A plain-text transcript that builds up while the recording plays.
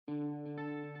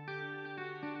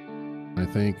I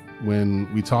think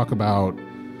when we talk about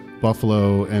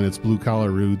Buffalo and its blue-collar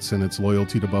roots and its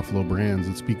loyalty to Buffalo brands,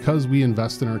 it's because we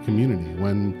invest in our community.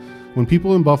 When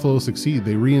people in Buffalo succeed,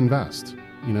 they reinvest.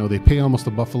 You know, they pay almost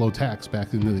a Buffalo tax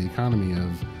back into the economy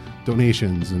of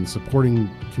donations and supporting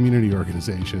community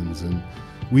organizations. And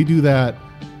we do that,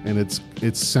 and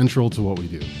it's central to what we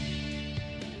do.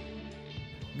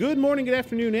 Good morning, good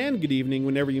afternoon, and good evening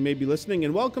whenever you may be listening,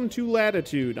 and welcome to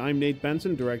Latitude. I'm Nate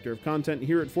Benson, Director of Content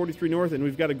here at 43 North, and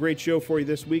we've got a great show for you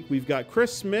this week. We've got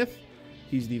Chris Smit.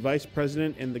 He's the Vice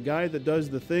President and the guy that does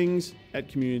the things at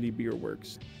Community Beer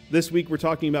Works. This week we're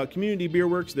talking about Community Beer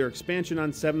Works, their expansion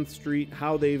on 7th Street,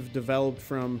 how they've developed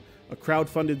from a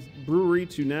crowd-funded brewery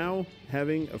to now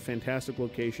having a fantastic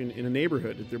location in a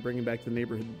neighborhood. They're bringing back the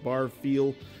neighborhood bar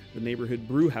feel, the neighborhood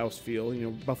brew house feel. You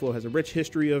know, Buffalo has a rich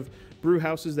history of brew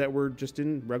houses that were just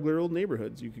in regular old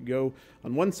neighborhoods. You could go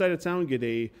on one side of town, get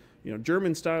a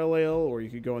German style ale, or you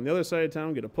could go on the other side of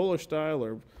town, get a Polish style,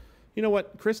 or you know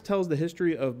what? Chris tells the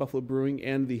history of Buffalo brewing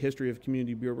and the history of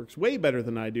Community Beer Works way better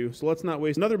than I do, so let's not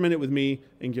waste another minute with me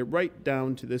and get right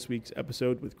down to this week's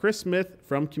episode with Chris Smit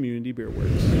from Community Beer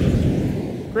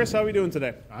Works. Chris, how are we doing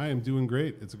today? I am doing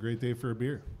great. It's a great day for a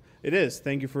beer. It is.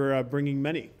 Thank you for bringing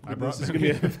many. This is going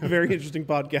to be a very interesting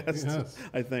podcast, yes.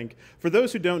 I think. For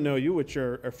those who don't know you, which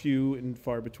are few and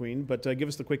far between, but give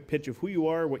us the quick pitch of who you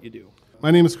are, what you do. My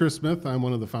name is Chris Smit. I'm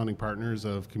one of the founding partners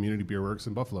of Community Beer Works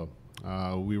in Buffalo.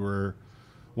 We were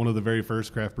one of the very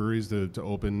first craft breweries to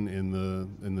open in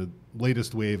the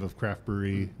latest wave of craft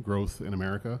brewery growth in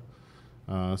America.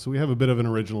 So we have a bit of an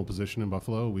original position in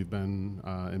Buffalo. We've been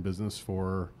in business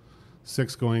for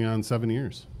 6 going on 7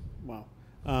 years. Wow.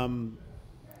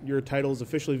 Your title is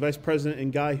officially Vice President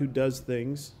and guy who does the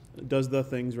things, Does the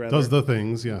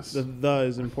things, yes. The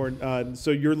is important.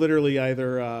 So you're literally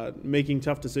either making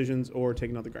tough decisions or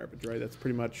taking out the garbage, right? That's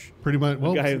pretty much.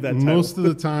 Well, guy of that most of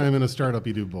the time in a startup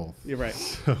you do both. You're right.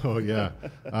 So yeah,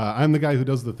 I'm the guy who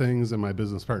does the things, and my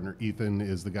business partner Ethan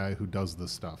is the guy who does the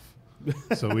stuff.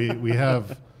 So we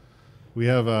have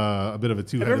a bit of a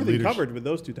two-headed everything leadership. covered with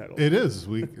those two titles. It is.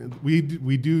 We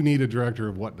do need a director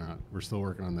of whatnot. We're still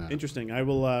working on that. Interesting. I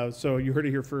will. So you heard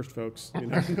it here first, folks.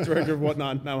 Director of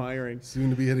whatnot now hiring. Soon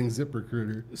to be hitting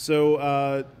ZipRecruiter.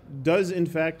 So does in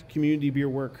fact Community Beer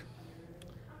work?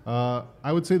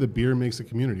 I would say the beer makes the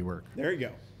community work. There you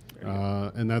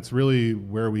go. And that's really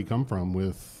where we come from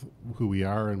with who we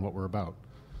are and what we're about.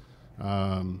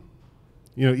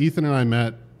 Ethan and I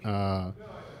met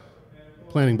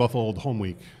planning Buffalo Old Home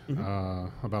Week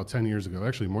about 10 years ago,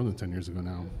 actually more than 10 years ago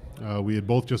now. We had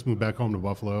both just moved back home to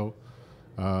Buffalo.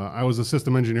 I was a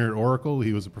system engineer at Oracle.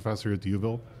 He was a professor at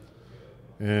Duville.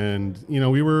 And,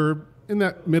 we were in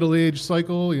that middle-age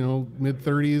cycle,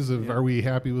 mid-30s of are we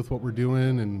happy with what we're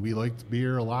doing? And we liked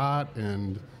beer a lot.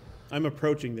 And I'm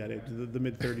approaching that age, the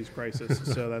mid-30s crisis,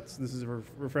 so this is a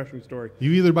refreshing story.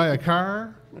 You either buy a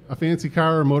car, a fancy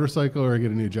car or a motorcycle, or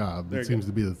get a new job. That seems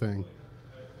to be the thing.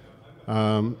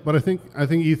 But I think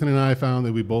Ethan and I found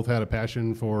that we both had a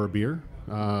passion for beer,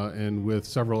 and with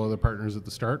several other partners at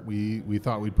the start, we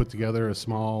thought we'd put together a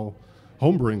small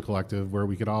homebrewing collective where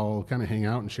we could all kind of hang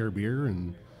out and share beer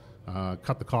and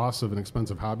cut the costs of an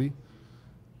expensive hobby.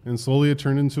 And slowly it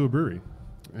turned into a brewery.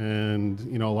 And,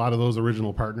 a lot of those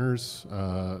original partners,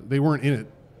 they weren't in it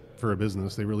for a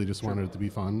business. They really just wanted it to be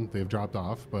fun. They've dropped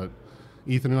off, but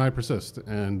Ethan and I persist.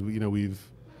 And,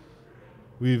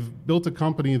 we've built a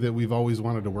company that we've always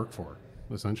wanted to work for,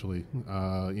 essentially.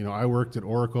 I worked at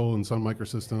Oracle and Sun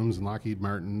Microsystems and Lockheed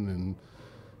Martin and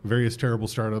various terrible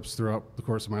startups throughout the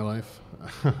course of my life.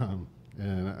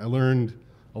 And I learned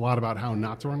a lot about how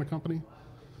not to run a company.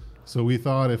 So we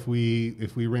thought if we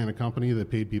ran a company that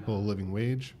paid people a living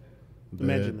wage.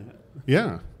 Imagine that.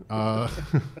 Yeah.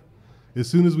 As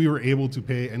soon as we were able to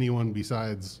pay anyone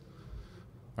besides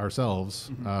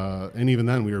ourselves, and even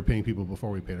then we were paying people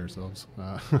before we paid ourselves.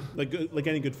 Like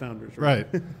any good founders, right?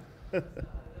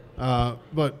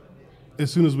 But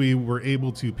as soon as we were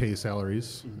able to pay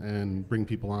salaries and bring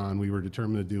people on, we were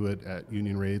determined to do it at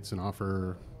union rates and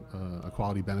offer a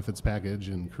quality benefits package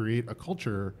and create a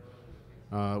culture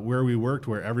where we worked,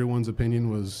 where everyone's opinion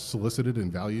was solicited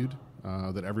and valued,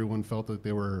 that everyone felt that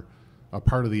they were a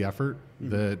part of the effort,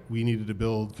 that we needed to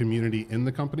build community in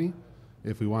the company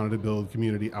if we wanted to build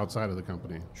community outside of the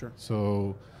company. Sure.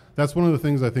 So that's one of the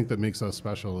things I think that makes us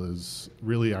special is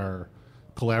really our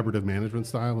collaborative management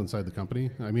style inside the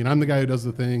company. I mean, I'm the guy who does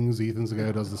the things, Ethan's the guy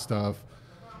who does the stuff,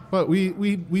 but we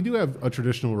do have a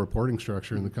traditional reporting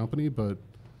structure in the company, but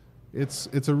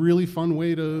it's a really fun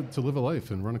way to live a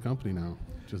life and run a company now.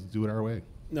 Just do it our way.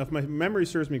 Now, if my memory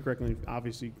serves me correctly,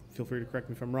 obviously feel free to correct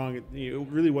me if I'm wrong, it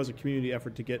really was a community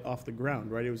effort to get off the ground,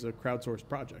 right? It was a crowdsourced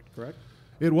project, correct?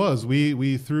 It was.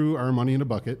 We threw our money in a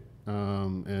bucket,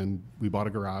 and we bought a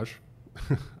garage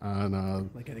on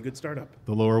like any good startup,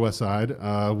 the Lower West Side.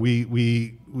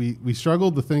 We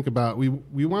struggled to think about.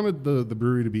 We wanted the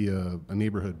brewery to be a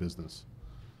neighborhood business,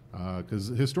 because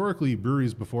historically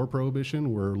breweries before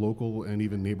Prohibition were local and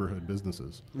even neighborhood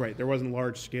businesses. Right. There wasn't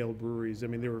large scale breweries. I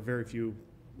mean, there were very few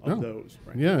of those.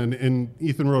 Right? Yeah, and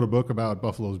Ethan wrote a book about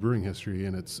Buffalo's brewing history,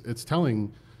 and it's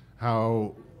telling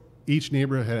how each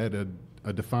neighborhood had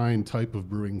a defined type of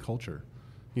brewing culture.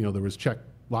 There was Czech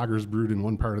lagers brewed in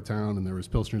one part of town, and there was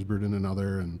Pilsners brewed in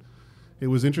another, and it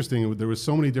was interesting. There was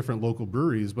so many different local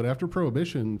breweries, but after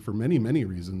Prohibition, for many, many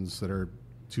reasons that are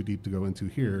too deep to go into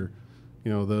here,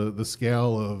 the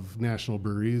scale of national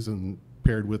breweries and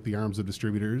paired with the arms of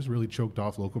distributors really choked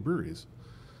off local breweries.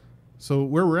 So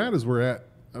where we're at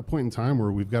a point in time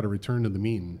where we've got to return to the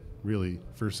mean, really.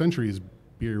 For centuries,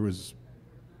 beer was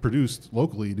produced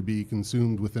locally to be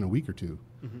consumed within a week or two.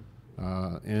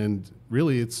 And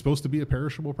really, it's supposed to be a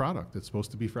perishable product. It's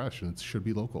supposed to be fresh, and it should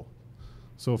be local.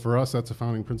 So for us, that's a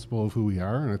founding principle of who we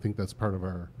are, and I think that's part of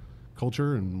our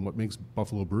culture and what makes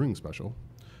Buffalo brewing special.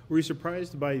 Were you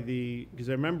surprised by because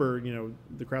I remember,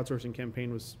 the crowdsourcing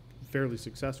campaign was fairly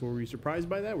successful. Were you surprised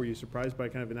by that? Were you surprised by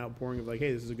kind of an outpouring of like,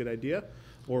 hey, this is a good idea?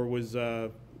 Or were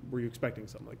you expecting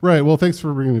something like that? Right. Well, thanks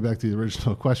for bringing me back to the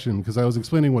original question, because I was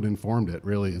explaining what informed it,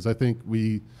 really, is I think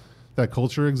that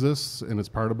culture exists and it's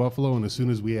part of Buffalo, and as soon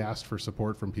as we asked for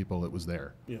support from people, it was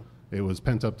there. Yeah. It was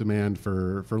pent-up demand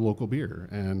for local beer.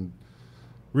 And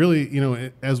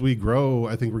really, as we grow,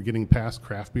 I think we're getting past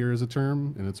craft beer as a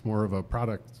term, and it's more of a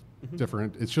product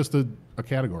different. It's just a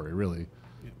category, really.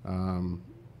 Yeah.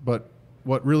 But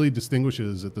what really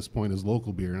distinguishes at this point is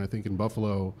local beer, and I think in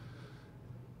Buffalo,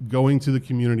 going to the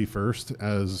community first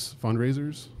as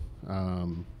fundraisers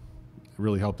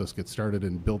really helped us get started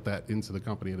and built that into the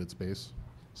company at its base.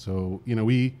 So,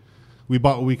 we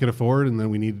bought what we could afford, and then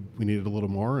we needed a little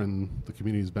more, and the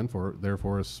community's been there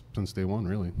for us since day one,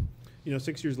 really.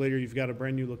 6 years later, you've got a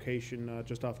brand new location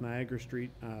just off Niagara Street,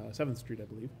 7th Street, I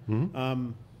believe.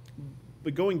 Mm-hmm.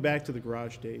 But going back to the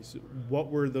garage days, what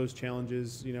were those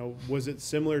challenges? Was it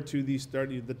similar to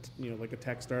like a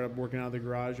tech startup working out of the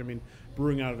garage? I mean,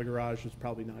 brewing out of the garage is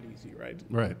probably not easy, right?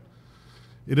 Right.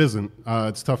 It isn't.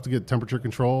 It's tough to get temperature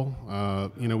control.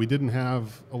 We didn't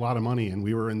have a lot of money, and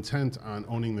we were intent on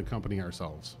owning the company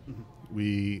ourselves.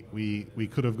 Mm-hmm. We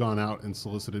could have gone out and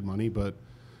solicited money, but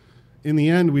in the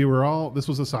end, this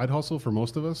was a side hustle for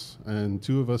most of us, and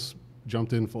 2 of us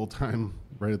jumped in full time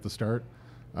right at the start.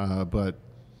 But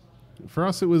for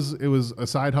us, it was a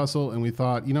side hustle, and we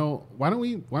thought, why don't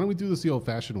we do this the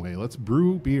old-fashioned way? Let's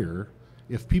brew beer.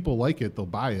 If people like it, they'll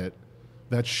buy it.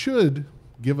 That should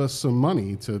give us some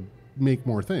money to make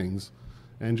more things,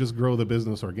 and just grow the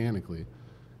business organically.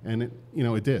 And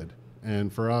it did.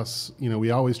 And for us,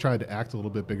 we always tried to act a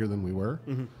little bit bigger than we were.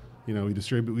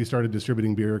 Mm-hmm. We started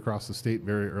distributing beer across the state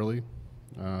very early.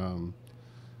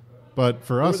 But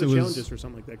for us, it was challenges for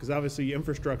something like that, because obviously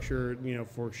infrastructure,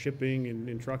 for shipping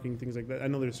and trucking, things like that. I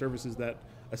know there's services that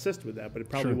assist with that, but it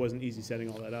probably wasn't easy setting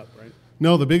all that up, right?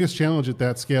 No, the biggest challenge at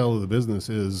that scale of the business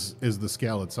is the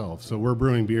scale itself. So we're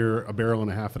brewing beer a barrel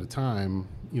and a half at a time.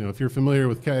 If you're familiar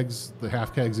with kegs, the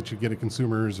half kegs that you get at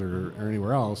Consumers or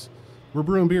anywhere else, we're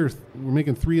brewing beer. We're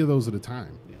making 3 of those at a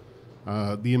time.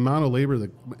 Yeah. The amount of labor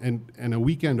and a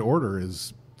weekend order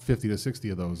is 50 to 60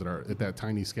 of those that are at that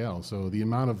tiny scale. So the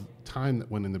amount of time that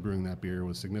went into brewing that beer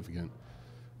was significant.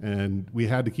 And we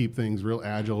had to keep things real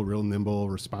agile, real nimble,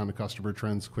 respond to customer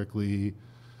trends quickly.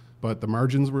 But the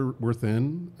margins were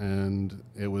thin, and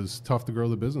it was tough to grow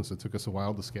the business. It took us a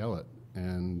while to scale it.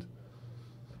 And,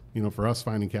 for us,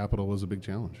 finding capital was a big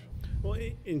challenge. Well,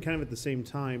 and kind of at the same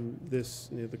time,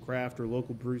 the craft or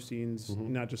local brew scenes,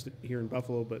 mm-hmm. not just here in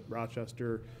Buffalo, but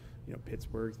Rochester,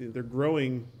 Pittsburgh, they're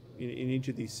growing in each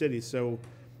of these cities. So,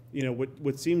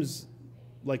 what seems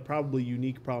like probably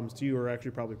unique problems to you are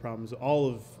actually probably problems all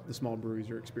of the small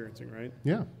breweries are experiencing, right?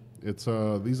 Yeah, it's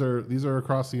these are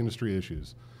across the industry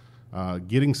issues.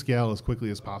 Getting scale as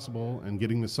quickly as possible and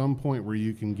getting to some point where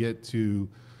you can get to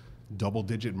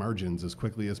double-digit margins as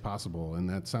quickly as possible. And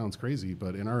that sounds crazy,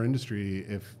 but in our industry,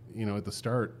 if at the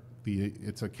start,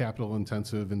 it's a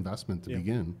capital-intensive investment to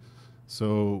begin.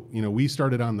 So we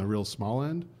started on the real small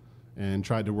end and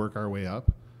tried to work our way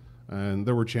up. And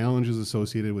there were challenges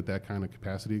associated with that kind of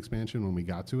capacity expansion when we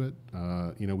got to it.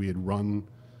 We had run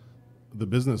the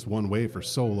business one way for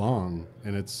so long,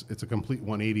 and it's a complete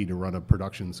 180 to run a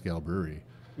production scale brewery.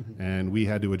 Mm-hmm. And we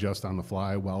had to adjust on the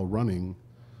fly while running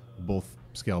both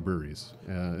scale breweries.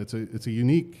 It's a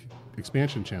unique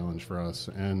expansion challenge for us,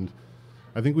 and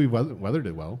I think we weathered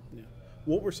it well. Yeah.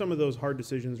 What were some of those hard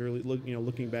decisions early,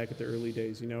 looking back at the early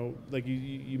days? Like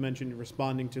you mentioned,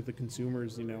 responding to the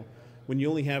consumers. When you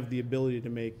only have the ability to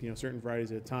make certain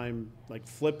varieties at a time, like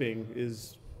flipping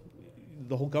is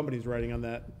the whole company's riding on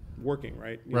that working,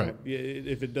 right? Right.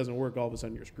 If it doesn't work, all of a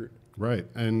sudden you're screwed. Right,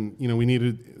 and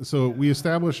we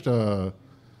established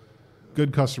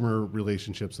good customer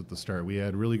relationships at the start. We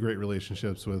had really great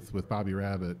relationships with Bobby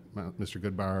Rabbit, Mr.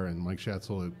 Goodbar, and Mike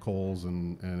Schatzel at Coles,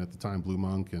 and at the time Blue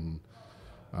Monk and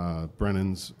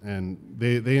Brennan's, and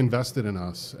they invested in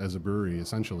us as a brewery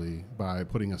essentially by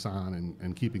putting us on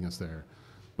and keeping us there.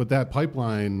 But that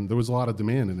pipeline, there was a lot of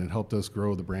demand, and it helped us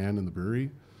grow the brand and the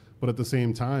brewery. But at the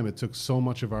same time, it took so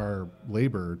much of our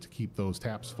labor to keep those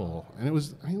taps full. And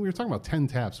we were talking about 10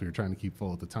 taps we were trying to keep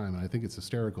full at the time, and I think it's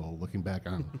hysterical looking back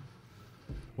on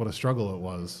what a struggle it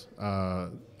was.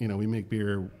 We make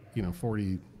beer,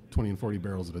 20 and 40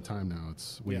 barrels at a time now.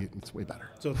 It's way better.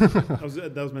 So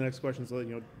that was my next question. So,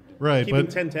 right, keeping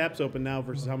 10 taps open now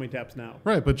versus how many taps now?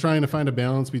 Right, but trying to find a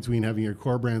balance between having your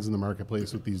core brands in the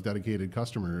marketplace with these dedicated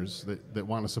customers that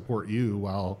want to support you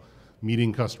while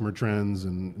meeting customer trends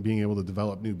and being able to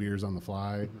develop new beers on the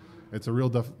fly. It's a real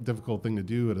difficult thing to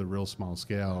do at a real small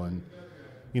scale. And,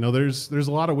 there's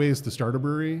a lot of ways to start a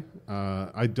brewery.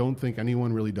 I don't think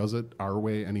anyone really does it our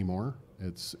way anymore.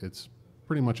 It's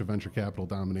pretty much a venture capital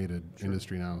dominated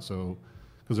industry now. So,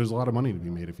 because there's a lot of money to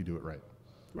be made if you do it right.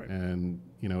 Right. And,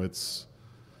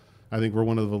 I think we're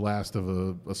one of the last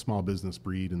of a small business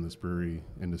breed in this brewery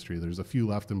industry. There's a few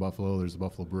left in Buffalo. There's the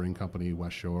Buffalo Brewing Company,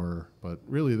 West Shore, but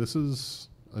really this is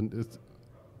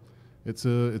it's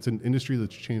an industry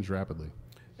that's changed rapidly.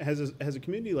 Has a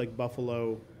community like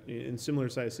Buffalo in similar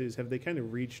sized cities, have they kind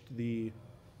of reached the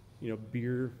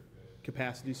beer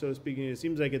capacity, so to speak? It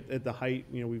seems like at the height,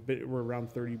 we're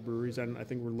around 30 breweries, and I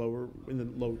think we're lower in the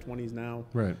low 20s now.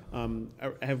 Right.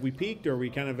 Have we peaked, or are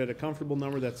we kind of at a comfortable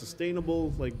number that's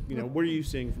sustainable? Like, what are you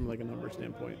seeing from like a number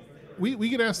standpoint? We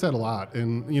get asked that a lot,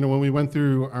 and when we went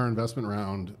through our investment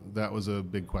round, that was a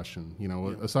big question.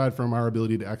 Aside from our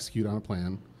ability to execute on a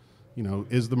plan,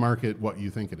 is the market what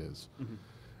you think it is? Mm-hmm.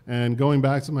 And going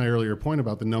back to my earlier point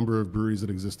about the number of breweries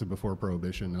that existed before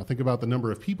Prohibition, now think about the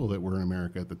number of people that were in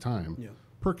America at the time. Yeah.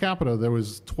 Per capita, there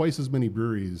was twice as many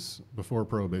breweries before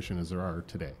Prohibition as there are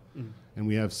today. Mm-hmm. And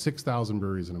we have 6,000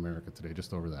 breweries in America today,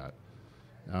 just over that.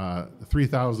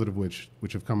 3,000 of which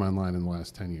have come online in the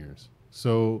last 10 years.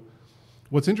 So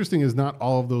what's interesting is not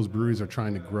all of those breweries are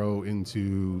trying to grow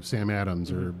into Sam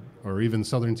Adams or even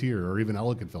Southern Tier or even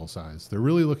Ellicottville size. They're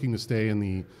really looking to stay in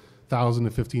the 1,000 to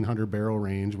 1,500 barrel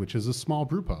range, which is a small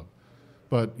brew pub.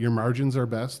 But your margins are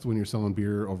best when you're selling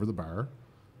beer over the bar.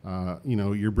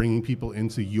 You're bringing people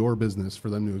into your business for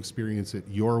them to experience it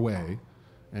your way,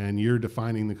 and you're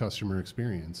defining the customer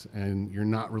experience, and you're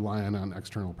not relying on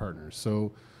external partners.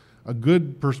 So a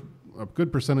good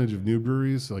percentage of new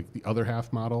breweries, like the Other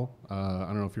Half model, I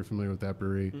don't know if you're familiar with that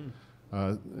brewery.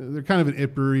 They're kind of an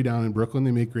it brewery down in Brooklyn.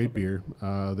 They make great beer.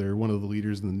 They're one of the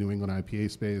leaders in the New England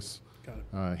IPA space.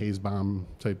 Haze Bomb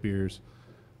type beers.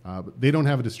 But they don't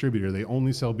have a distributor. They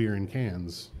only sell beer in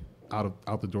cans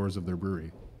out the doors of their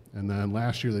brewery. And then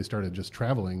last year they started just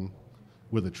traveling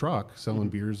with a truck, selling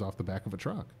beers off the back of a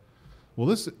truck. Well,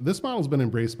 this model's been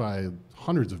embraced by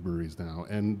hundreds of breweries now,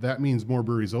 and that means more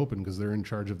breweries open because they're in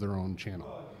charge of their own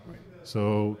channel. Right.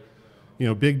 So,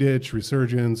 Big Ditch,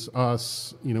 Resurgence,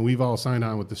 us, we've all signed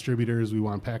on with distributors. We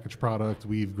want packaged product.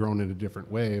 We've grown in a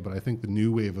different way, but I think the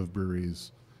new wave of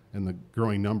breweries and the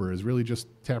growing number is really just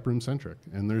taproom centric,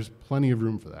 and there's plenty of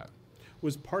room for that.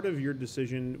 Was part of your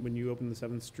decision when you opened the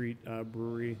 7th Street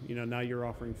brewery, now you're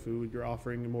offering food, you're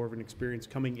offering more of an experience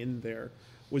coming in there.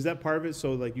 Was that part of it,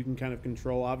 so like you can kind of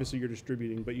control, obviously you're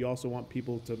distributing, but you also want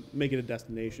people to make it a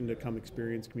destination to come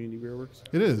experience Community Beer Works?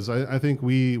 It is. I think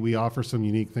we offer some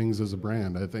unique things as a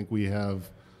brand. I think we have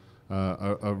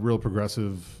a real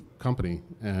progressive company,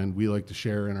 and we like to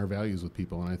share in our values with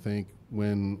people. And I think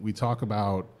when we talk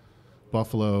about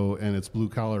Buffalo and its blue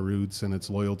collar roots and its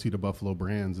loyalty to Buffalo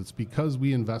brands, it's because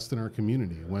we invest in our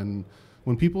community. When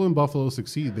people in Buffalo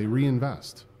succeed, they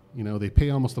reinvest. They pay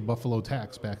almost a Buffalo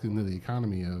tax back into the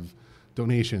economy of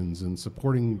donations and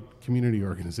supporting community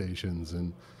organizations,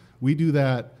 and we do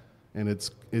that, and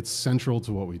it's central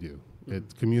to what we do.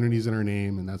 It's communities in our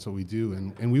name, and that's what we do,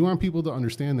 and we want people to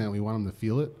understand that. We want them to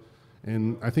feel it,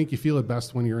 and I think you feel it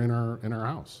best when you're in our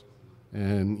house.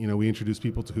 And we introduce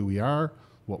people to who we are,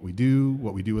 what we do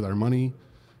with our money,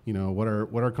 what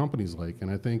our company's like. And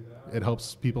I think it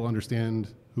helps people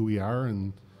understand who we are,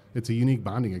 and it's a unique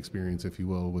bonding experience, if you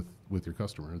will, with your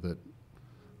customer that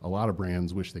a lot of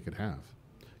brands wish they could have.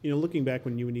 Looking back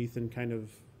when you and Ethan kind of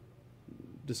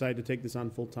decided to take this on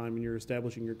full time and you're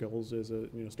establishing your goals as a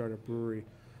startup brewery,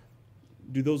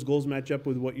 do those goals match up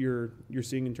with what you're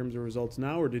seeing in terms of results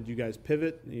now, or did you guys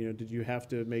pivot? Did you have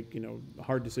to make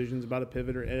hard decisions about a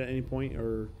pivot or at any point,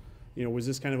 or was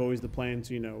this kind of always the plan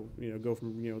to go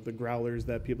from the growlers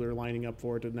that people are lining up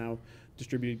for to now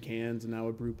distributed cans and now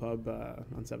a brew pub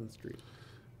on 7th Street?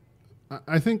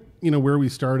 I think where we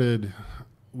started,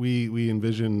 we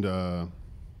envisioned a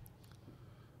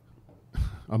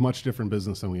much different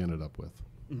business than we ended up with.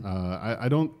 I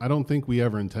don't think we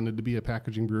ever intended to be a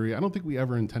packaging brewery. I don't think we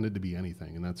ever intended to be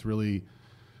anything, and that's really,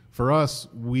 for us,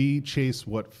 we chase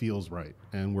what feels right,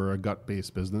 and we're a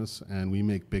gut-based business, and we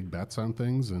make big bets on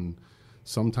things, and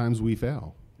sometimes we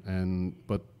fail,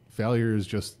 but failure is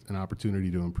just an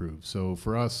opportunity to improve. So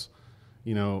for us,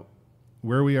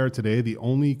 where we are today, the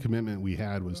only commitment we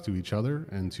had was to each other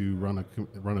and to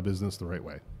run a business the right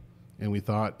way, and we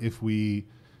thought if we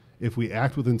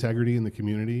act with integrity in the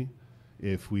community,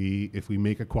 if we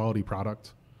make a quality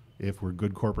product, if we're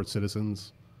good corporate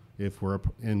citizens,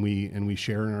 and we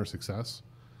share in our success,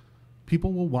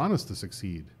 people will want us to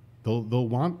succeed. They'll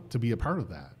want to be a part of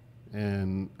that.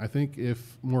 And I think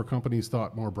if more companies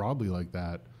thought more broadly like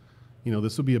that,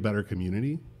 this would be a better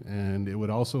community, and it would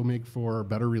also make for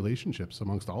better relationships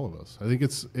amongst all of us. I think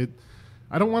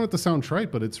I don't want it to sound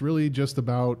trite, but it's really just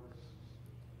about,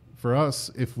 for us,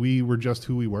 if we were just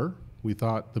who we were, we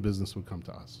thought the business would come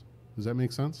to us. Does that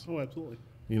make sense? Oh, absolutely.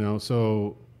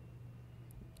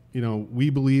 We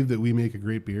believe that we make a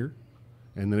great beer,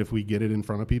 and that if we get it in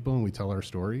front of people and we tell our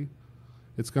story,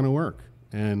 it's going to work.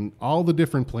 And all the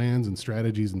different plans and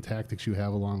strategies and tactics you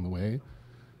have along the way,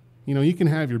 you can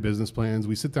have your business plans.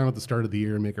 We sit down at the start of the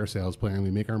year and make our sales plan.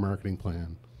 We make our marketing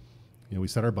plan. We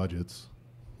set our budgets.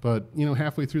 But,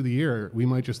 halfway through the year, we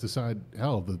might just decide,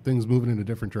 hell, the thing's moving in a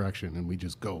different direction, and we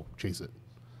just go chase it.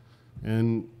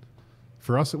 And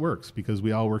for us, it works because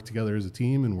we all work together as a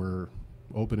team, and we're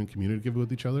open and communicative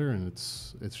with each other, and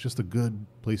it's just a good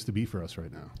place to be for us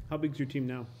right now. How big's your team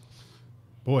now?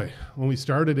 Boy, when we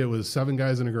started, it was 7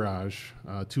 guys in a garage,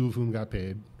 2 of whom got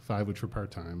paid, 5 which were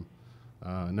part-time.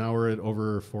 Now we're at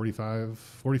over 45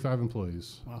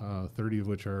 employees, wow. 30 of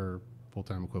which are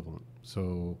full-time equivalent.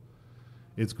 So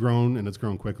it's grown, and it's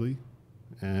grown quickly,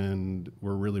 and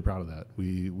we're really proud of that.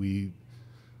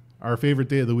 Our favorite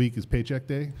day of the week is paycheck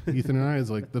day. Ethan and I, is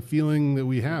like the feeling that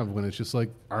we have when it's just like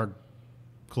our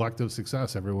collective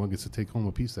success. Everyone gets to take home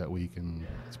a piece that week, and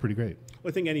it's pretty great.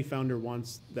 Well, I think any founder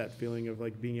wants that feeling of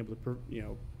like being able to,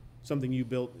 something you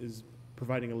built is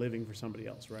providing a living for somebody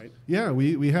else, right? Yeah,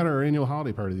 we had our annual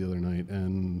holiday party the other night,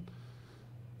 and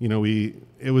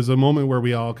it was a moment where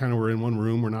we all kind of were in one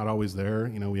room. We're not always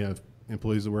there. We have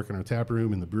employees that work in our tap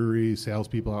room, in the brewery,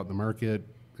 salespeople out in the market,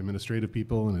 administrative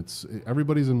people, and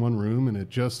everybody's in one room, and it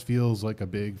just feels like a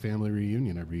big family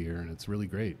reunion every year, and it's really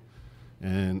great.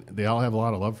 And they all have a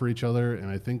lot of love for each other, and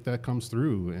I think that comes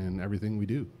through in everything we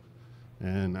do.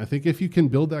 And I think if you can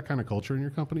build that kind of culture in your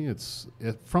company,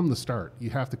 from the start, you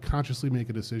have to consciously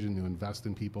make a decision to invest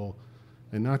in people,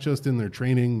 and not just in their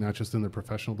training, not just in their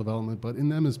professional development, but in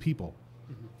them as people.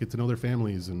 Mm-hmm. Get to know their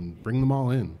families and bring them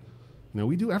all in.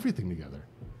 We do everything together.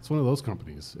 It's one of those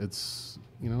companies. It's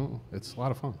a lot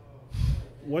of fun.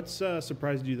 What's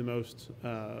surprised you the most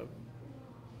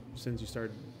since you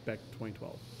started back in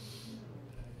 2012?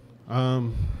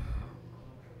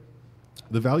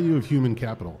 The value of human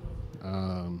capital,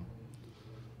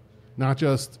 not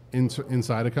just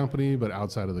inside a company, but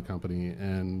outside of the company.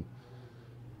 And,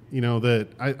 that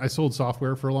I sold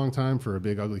software for a long time for a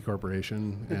big, ugly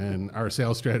corporation, and our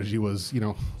sales strategy was,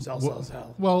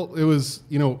 sell. Well, it was,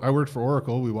 I worked for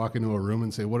Oracle. We walk into a room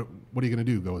and say, what are you going to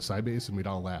do? Go with Sybase? And we'd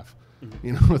all laugh.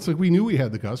 Mm-hmm. It's like we knew we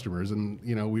had the customers, and,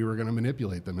 we were going to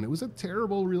manipulate them. And it was a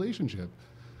terrible relationship.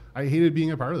 I hated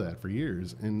being a part of that for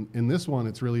years. And in this one,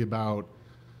 it's really about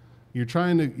we're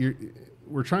trying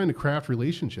to craft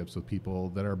relationships with people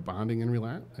that are bonding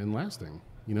and lasting.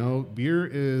 Beer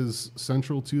is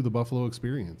central to the Buffalo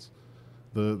experience.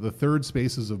 The third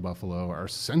spaces of Buffalo are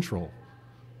central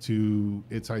to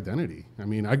its identity. I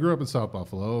mean, I grew up in South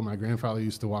Buffalo. My grandfather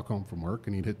used to walk home from work,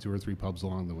 and he'd hit 2 or 3 pubs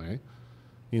along the way.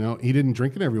 He didn't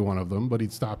drink in every one of them, but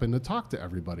he'd stop in to talk to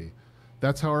everybody.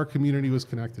 That's how our community was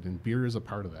connected, and beer is a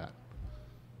part of that.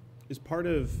 Is part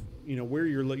of where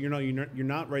you're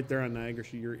not right there on Niagara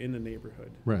Street. You're in the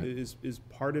neighborhood. Right. Is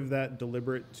part of that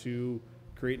deliberate to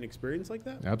create an experience like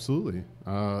that? Absolutely.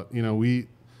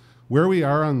 Where we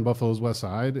are on Buffalo's west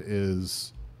side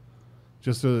is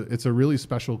it's a really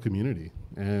special community,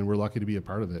 and we're lucky to be a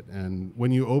part of it. And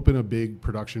when you open a big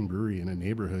production brewery in a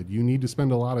neighborhood, you need to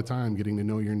spend a lot of time getting to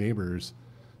know your neighbors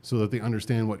so that they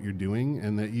understand what you're doing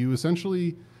and that you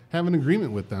essentially have an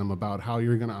agreement with them about how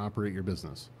you're going to operate your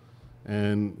business.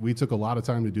 And we took a lot of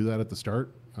time to do that at the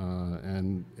start,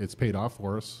 and it's paid off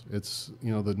for us. It's,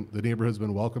 the neighborhood's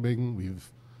been welcoming.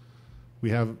 We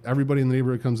have everybody in the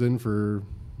neighborhood comes in for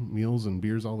meals and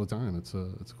beers all the time. It's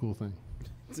a cool thing.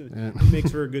 It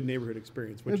makes for a good neighborhood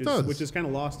experience, which is kind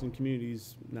of lost in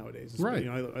communities nowadays. Right.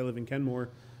 I live in Kenmore.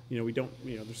 We don't.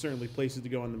 There's certainly places to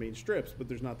go on the main strips, but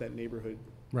there's not that neighborhood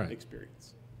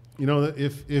experience.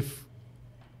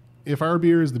 If our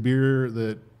beer is the beer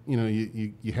that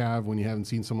you have when you haven't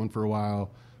seen someone for a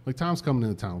while, like Tom's coming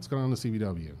into town, let's go down to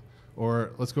CBW,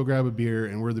 or let's go grab a beer,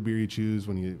 and we're the beer you choose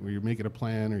when you're making a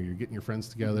plan or you're getting your friends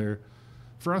together.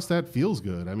 For us, that feels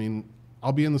good. I mean,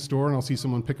 I'll be in the store and I'll see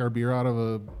someone pick our beer out of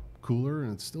a cooler,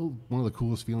 and it's still one of the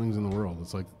coolest feelings in the world.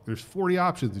 It's like there's 40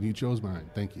 options and you chose mine.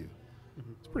 Thank you.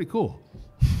 It's pretty cool.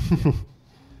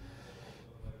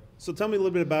 So tell me a little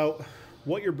bit about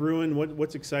what you're brewing,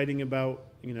 what's exciting about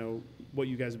what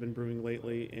you guys have been brewing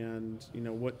lately, and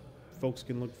what folks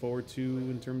can look forward to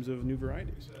in terms of new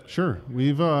varieties. Sure.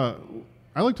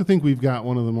 I like to think we've got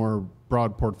one of the more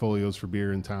broad portfolios for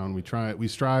beer in town. We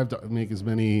strive to make as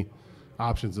many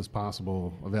options as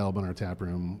possible available in our tap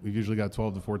room. We've usually got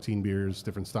 12 to 14 beers,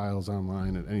 different styles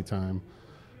online at any time.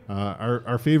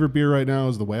 Our favorite beer right now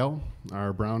is the Whale,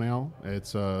 our brown ale.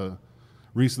 It's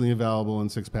recently available in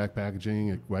 6-pack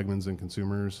packaging at Wegmans and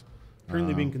Consumers.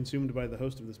 Currently being consumed by the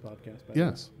host of this podcast.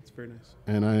 Yes. It's very nice.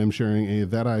 And I am sharing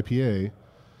That IPA.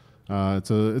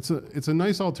 It's a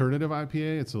nice alternative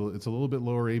IPA. It's a little bit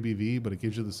lower ABV, but it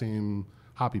gives you the same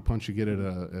hoppy punch you get at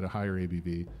a higher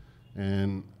ABV.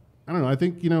 And I don't know. I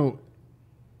think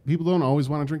people don't always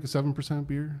want to drink a 7%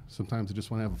 beer. Sometimes they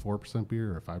just want to have a 4%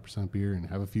 beer or a 5% beer and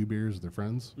have a few beers with their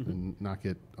friends and not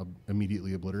get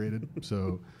immediately obliterated.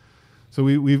 So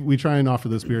we try and offer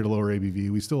this beer at a lower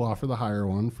ABV. We still offer the higher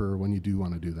one for when you do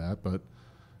want to do that.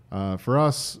 But for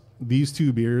us, these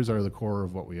two beers are the core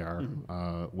of what we are,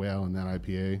 Whale and That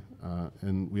IPA.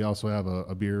 And we also have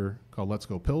a beer called Let's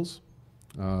Go Pills.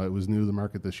 It was new to the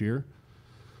market this year.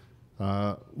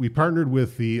 We partnered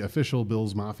with the official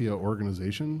Bill's Mafia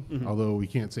organization, although we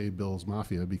can't say Bill's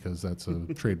Mafia because that's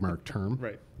a trademark term.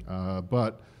 Right.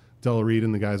 But Della Reed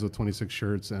and the guys with 26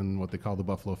 shirts and what they call the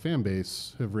Buffalo fan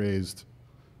base have raised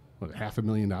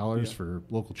 $500,000 for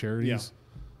local charities. Yeah.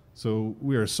 So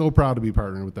we are so proud to be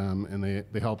partnering with them, and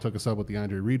they helped hook us up with the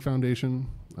Andre Reed Foundation,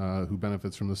 who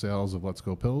benefits from the sales of Let's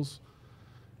Go Pills.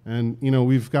 And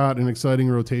we've got an exciting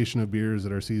rotation of beers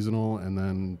that are seasonal, and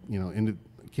then into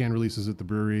can releases at the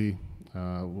brewery.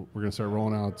 We're going to start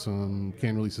rolling out some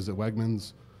can releases at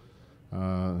Wegmans.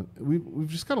 We've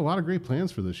just got a lot of great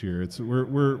plans for this year.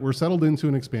 We're settled into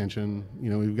an expansion.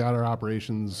 We've got our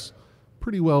operations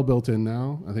pretty well built in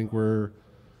now. I think we're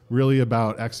really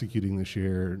about executing this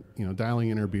year. Dialing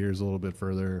in our beers a little bit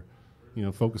further.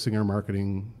 Focusing our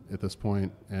marketing at this point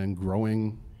and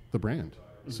growing the brand.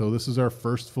 So this is our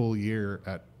first full year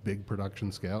at big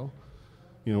production scale.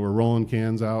 We're rolling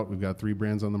cans out. We've got 3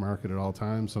 brands on the market at all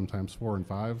times, sometimes 4 and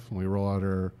 5. And we roll out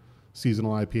our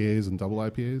seasonal IPAs and double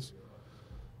IPAs.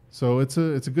 So it's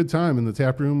a good time in the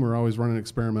tap room. We're always running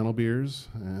experimental beers,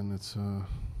 and it's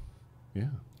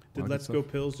Did Let's Go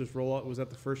Pills just roll out? Was that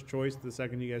the first choice? The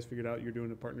second you guys figured out you're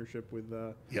doing a partnership with?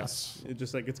 Yes.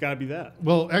 It's got to be that.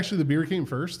 Well, actually, the beer came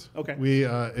first. Okay.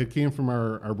 It came from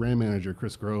our brand manager,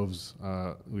 Chris Groves.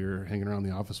 We were hanging around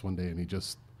the office one day, and he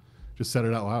just said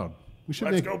it out loud.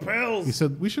 Let's Go Pills. He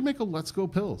said, we should make a Let's Go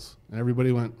Pills. And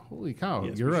everybody went, holy cow,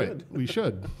 yes, you're right. We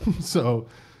should. So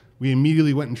we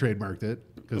immediately went and trademarked it.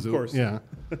 Of course. Yeah.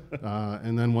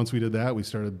 And then once we did that, we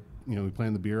started, we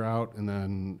planned the beer out. And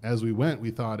then as we went,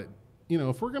 we thought,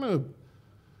 if we're going to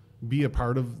be a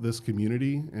part of this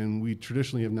community, and we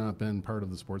traditionally have not been part of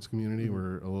the sports community,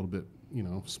 we're a little bit,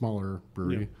 smaller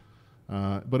brewery.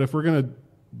 Yeah. But if we're going to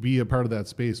be a part of that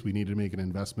space, we need to make an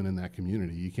investment in that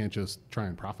community. You can't just try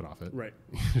and profit off it. Right.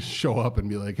 Show up and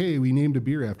be like, hey, we named a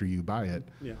beer after you, buy it.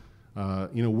 Yeah.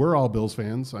 We're all Bills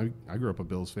fans. I grew up a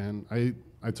Bills fan.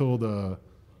 I told a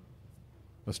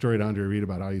story to Andre Reed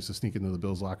about how I used to sneak into the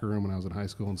Bills locker room when I was in high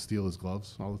school and steal his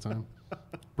gloves all the time.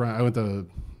 I went to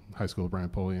high school with Brian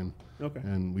Polian. Okay.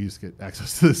 And we used to get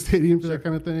access to the stadium for that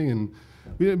kind of thing. And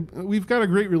we've got a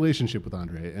great relationship with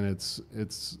Andre, and it's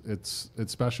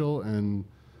special. And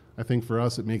I think for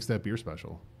us, it makes that beer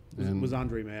special. Was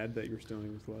Andre mad that you were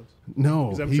stealing his gloves? No,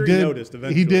 because I'm sure he noticed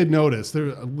eventually. He did notice. There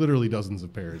are literally dozens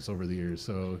of pairs over the years.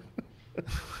 So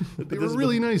they were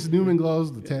really nice Newman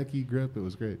gloves, the tacky grip. It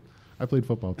was great. I played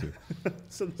football too.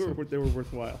 So they were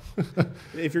worthwhile.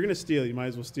 If you're going to steal, you might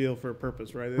as well steal for a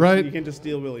purpose, right? Right. You can't just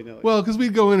steal willy-nilly. Well, because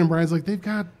we'd go in and Brian's like, they've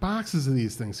got boxes of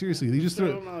these things. Seriously, he just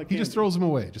throws them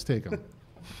away. Just take them.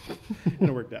 And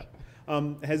it worked out.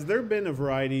 Has there been a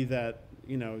variety that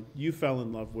you fell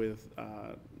in love with,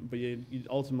 but you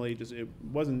ultimately it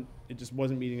just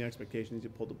wasn't meeting expectations? You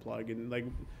pulled the plug, and like,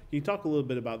 can you talk a little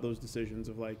bit about those decisions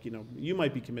of like, you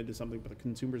might be committed to something, but the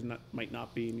consumers might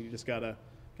not be, and you just gotta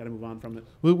move on from it.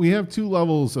 Well, we have two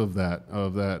levels of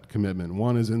that commitment.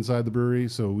 One is inside the brewery,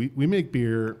 so we make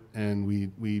beer and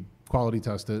we quality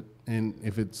test it, and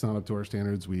if it's not up to our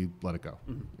standards, we let it go.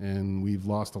 Mm-hmm. And we've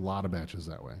lost a lot of batches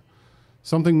that way.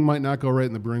 Something might not go right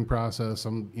in the brewing process.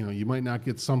 You might not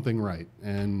get something right,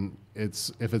 and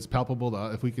if it's palpable,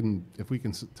 if we can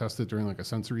test it during like a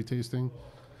sensory tasting,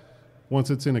 once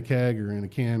it's in a keg or in a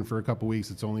can for a couple weeks,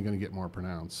 it's only going to get more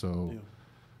pronounced. So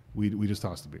we just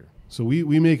toss the beer. So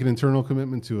we make an internal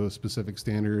commitment to a specific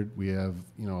standard. We have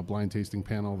a blind tasting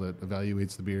panel that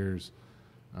evaluates the beers,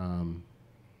 and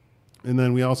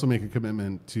then we also make a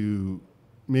commitment to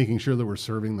making sure that we're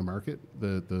serving the market,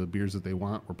 the beers that they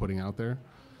want, we're putting out there.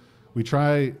 We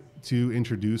try to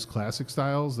introduce classic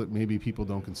styles that maybe people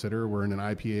don't consider. We're in an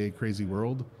IPA crazy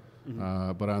world,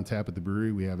 but on tap at the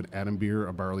brewery, we have an Adam beer,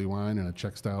 a barley wine, and a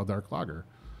Czech style dark lager.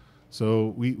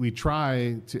 So we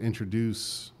try to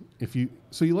introduce, you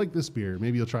like this beer,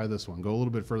 maybe you'll try this one, go a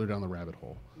little bit further down the rabbit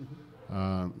hole.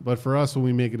 But for us, when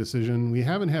we make a decision, we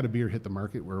haven't had a beer hit the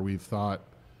market where we've thought,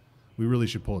 we really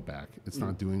should pull it back. It's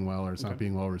not doing well, or it's not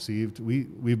being well received.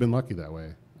 We've been lucky that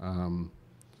way.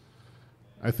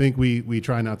 I think we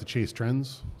try not to chase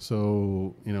trends,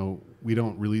 so we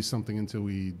don't release something until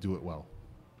we do it well.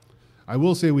 I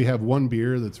will say we have one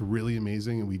beer that's really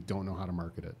amazing, and we don't know how to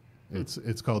market it.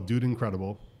 It's called Dude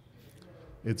Incredible.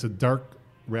 It's a dark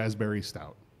raspberry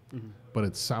stout, but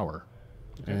it's sour,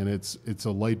 and it's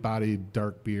a light-bodied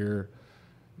dark beer.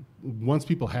 Once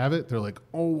people have it, they're like,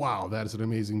 "Oh wow, that is an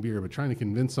amazing beer." But trying to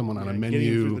convince someone on a menu,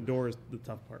 getting through the door is the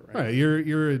tough part, right? Right,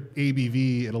 you're at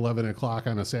ABV at 11 o'clock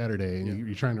on a Saturday, and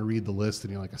you're trying to read the list,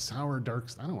 and you're like, "A sour dark?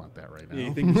 I don't want that right now." Yeah,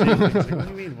 you think the same thing. Like, what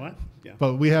do you mean? What? Yeah.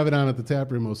 But we have it on at the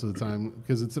tap room most of the time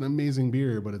because it's an amazing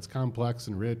beer, but it's complex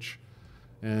and rich,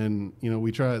 and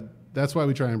we try. That's why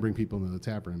we try and bring people into the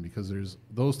tap room, because there's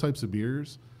those types of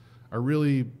beers are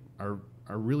really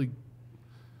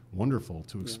wonderful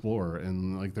to explore,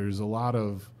 and like there's a lot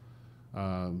of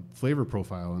flavor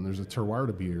profile, and there's a terroir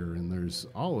to beer, and there's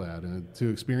all that, and to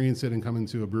experience it and come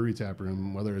into a brewery tap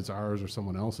room, whether it's ours or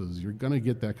someone else's, you're going to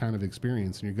get that kind of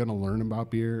experience, and you're going to learn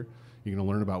about beer. You're going to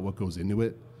learn about what goes into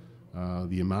it,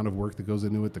 the amount of work that goes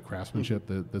into it, the craftsmanship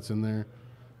that's in there,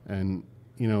 and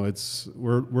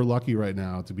we're lucky right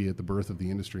now to be at the birth of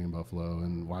the industry in Buffalo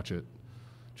and watch it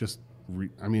just.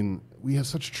 We have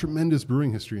such tremendous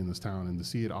brewing history in this town, and to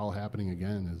see it all happening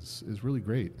again is really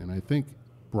great. And I think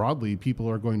broadly, people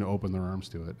are going to open their arms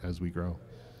to it as we grow.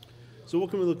 So what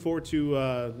can we look forward to?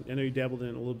 I know you dabbled in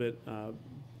it a little bit,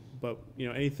 but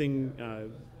anything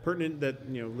pertinent that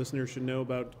listeners should know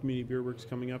about Community Beer Works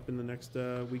coming up in the next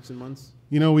weeks and months?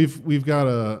 We've got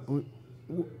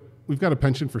a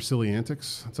penchant for silly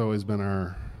antics. It's always been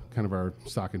our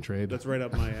stock and trade. That's right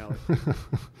up my alley.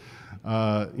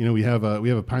 We have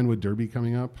a Pinewood Derby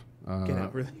coming up. Get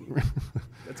out, really?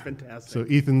 That's fantastic. So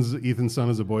Ethan's son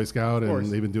is a Boy Scout, and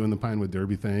they've been doing the Pinewood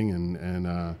Derby thing,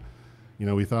 and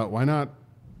we thought, why not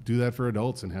do that for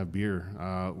adults and have beer?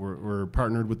 We're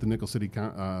partnered with the Nickel City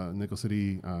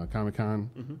Comic Con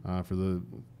for the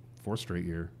 4th straight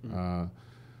year.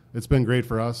 It's been great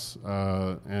for us,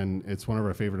 and it's one of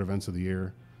our favorite events of the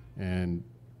year. And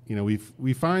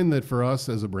we find that for us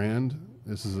as a brand,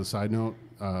 this is a side note,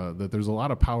 that there's a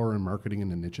lot of power in marketing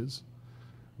into niches.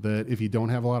 That if you don't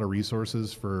have a lot of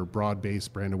resources for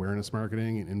broad-based brand awareness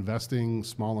marketing and investing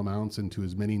small amounts into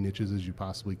as many niches as you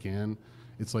possibly can,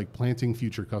 it's like planting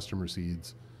future customer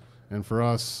seeds. And for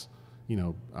us,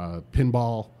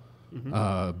 pinball,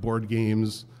 board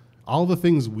games, all the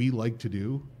things we like to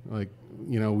do,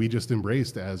 we just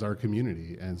embraced as our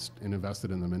community and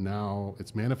invested in them. And now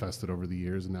it's manifested over the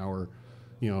years, and now we're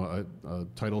a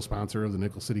title sponsor of the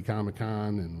Nickel City Comic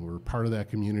Con, and we're part of that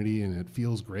community, and it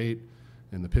feels great.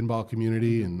 And the pinball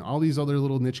community and all these other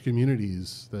little niche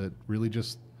communities that really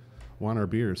just want our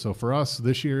beer. So for us,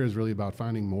 this year is really about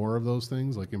finding more of those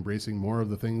things, like embracing more of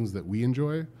the things that we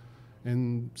enjoy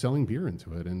and selling beer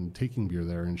into it and taking beer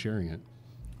there and sharing it.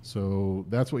 So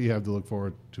that's what you have to look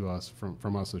forward to us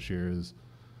from us this year is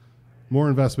more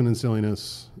investment in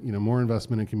silliness, more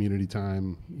investment in community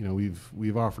time.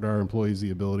 We've offered our employees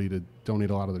the ability to donate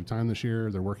a lot of their time this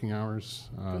year, their working hours,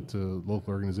 to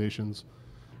local organizations.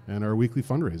 and our weekly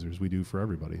fundraisers we do for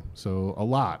everybody. So a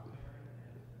lot.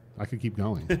 I could keep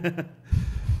going.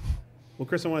 Well,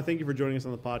 Chris, I want to thank you for joining us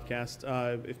on the podcast.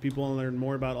 If people want to learn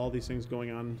more about all these things going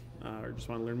on or just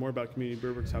want to learn more about Community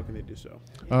Beer Works, how can they do so?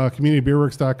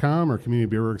 CommunityBeerWorks.com or Community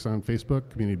Beer Works on Facebook,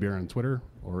 Community Beer on Twitter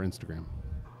or Instagram.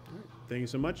 All right. Thank you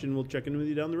so much, and we'll check in with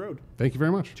you down the road. Thank you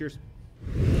very much. Cheers.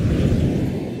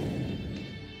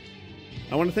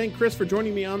 I want to thank Chris for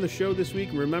joining me on the show this week.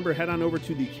 Remember, head on over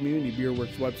to the Community Beer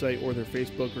Works website or their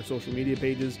Facebook or social media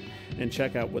pages and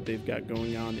check out what they've got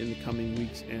going on in the coming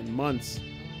weeks and months.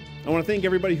 I want to thank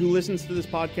everybody who listens to this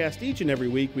podcast each and every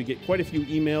week. We get quite a few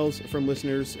emails from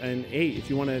listeners. And hey, if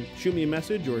you want to shoot me a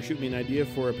message or shoot me an idea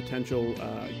for a potential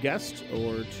guest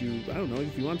or to, I don't know,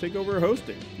 if you want to take over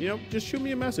hosting, just shoot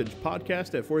me a message,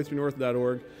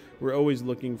 podcast@43north.org. We're always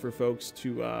looking for folks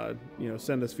to,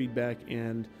 send us feedback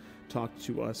and talk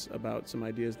to us about some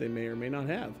ideas they may or may not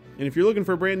have. And if you're looking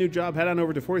for a brand new job, head on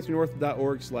over to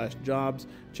 43north.org/jobs.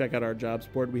 Check out our jobs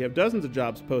board. We have dozens of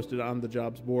jobs posted on the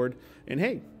jobs board. And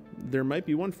hey, there might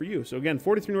be one for you. So again,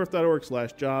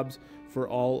 43north.org/jobs for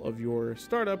all of your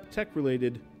startup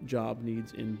tech-related job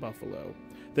needs in Buffalo.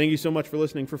 Thank you so much for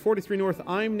listening. For 43 North,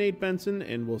 I'm Nate Benson,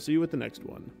 and we'll see you at the next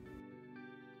one.